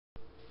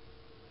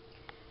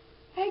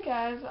Hey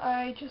guys,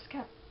 I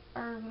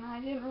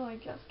didn't really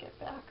just get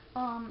back.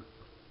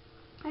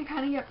 I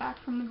kind of get back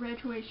from the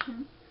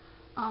graduation.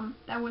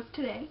 That was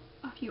today,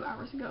 a few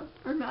hours ago.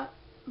 Or not,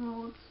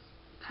 well, it's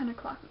 10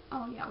 o'clock.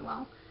 Oh yeah,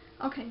 well,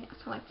 okay, yeah,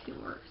 so like 2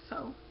 or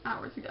so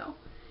hours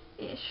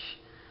ago-ish.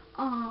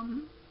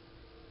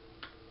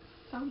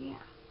 So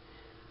yeah.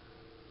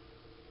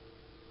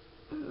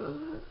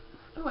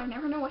 Oh, I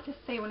never know what to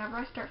say whenever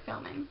I start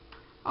filming.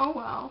 Oh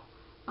well.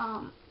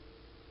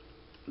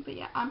 But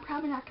yeah, I'm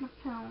probably not gonna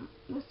film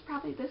this.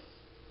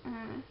 I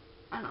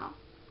don't know.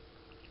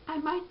 I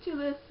might do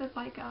this as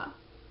like a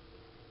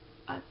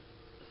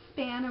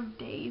span of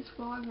days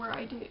vlog where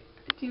I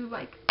do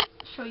like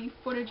show you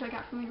footage I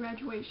got from the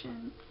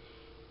graduation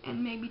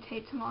and maybe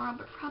tape tomorrow,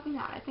 but probably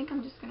not. I think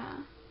I'm just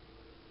gonna.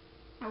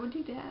 I would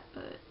do that,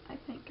 but I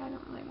think I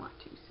don't really want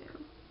to. So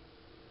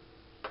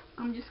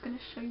I'm just gonna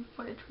show you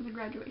footage from the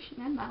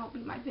graduation, and that'll be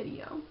my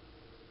video.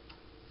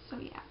 So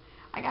yeah,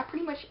 I got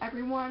pretty much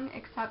everyone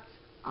except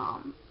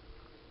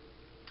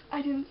I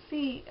didn't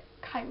see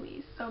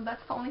Kylie, so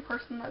that's the only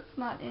person that's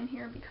not in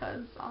here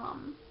because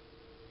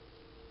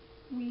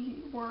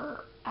we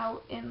were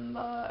out in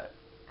the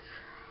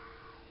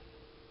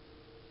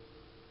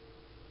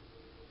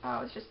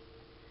I was just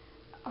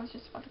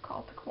about to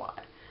call it the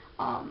quad.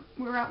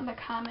 We were out in the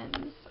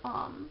commons.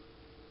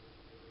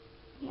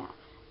 Yeah.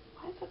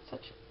 Why is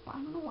that I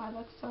don't know why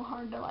that's so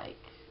hard to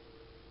like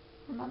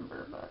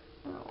remember, but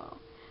oh well.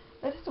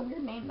 That is a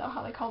weird name though,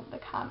 how they called it the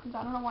commons.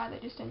 I don't know why they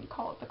just didn't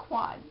call it the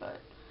quad,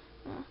 but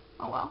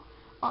oh well.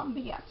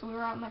 But yeah, so we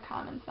were out in the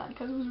commons then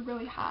because it was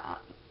really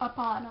hot up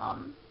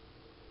on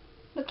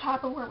the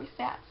top of where we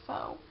sat.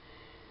 So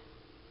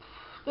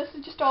this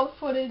is just all the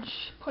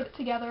footage put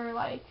together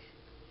like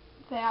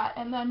that,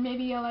 and then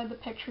maybe I'll add the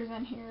pictures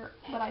in here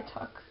that I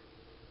took,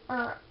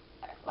 or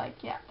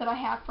like yeah, that I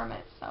have from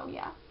it. So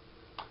yeah.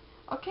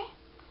 Okay,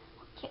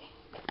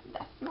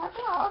 that's my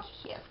vlog.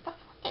 Here's the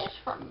footage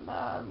from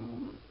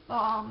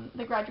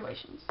the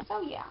graduations.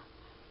 So yeah.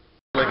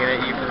 Looking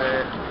at you for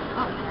that.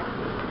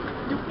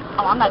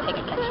 Oh, I'm not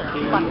taking pictures.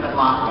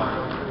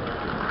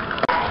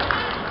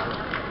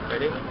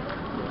 Ready?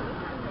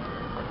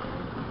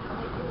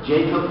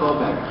 Jacob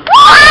Bobeck.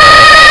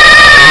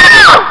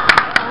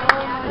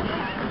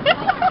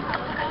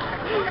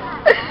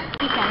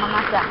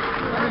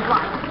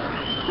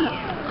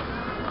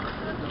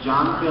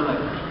 John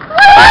Phillips.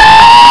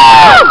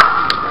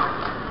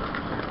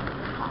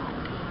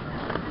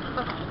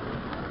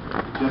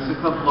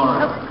 Jessica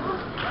Flores.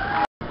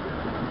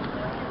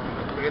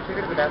 You can take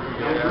her to the bathroom,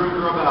 Julia. Andrew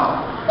Gravel.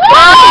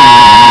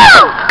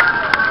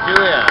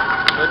 Julia,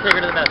 let's take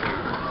her to the bathroom.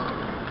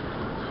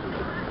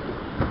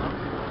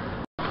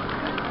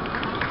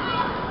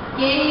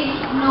 Gabe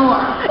Noor.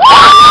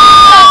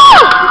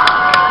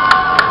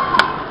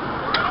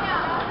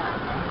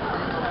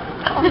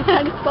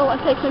 I just don't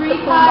want to take this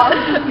to I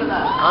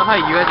love how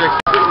you guys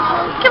are.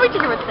 Can we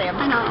take it with Sam?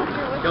 I know.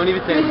 Don't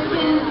even say it.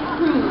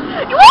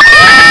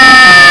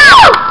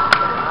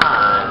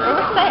 Where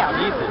was Sam?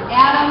 Jesus.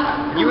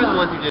 Adam. You were the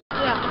ones who just.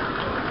 Yeah.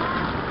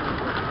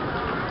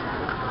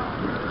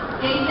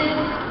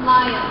 David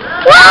Lyons.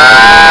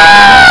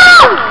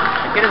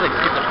 That kid has like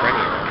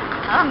schizophrenia.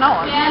 I don't know.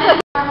 Woo!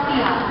 Janet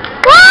Garcia.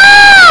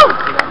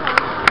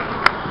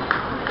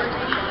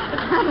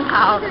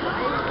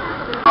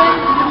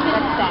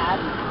 That's sad.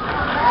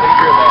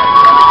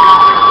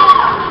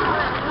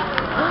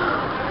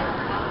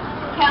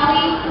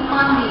 Kelly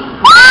Mundy.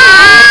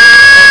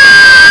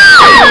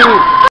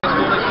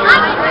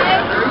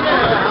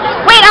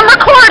 Wait, I'm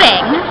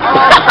recording.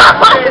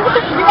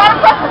 You gotta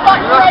press the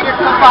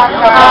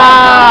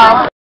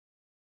button.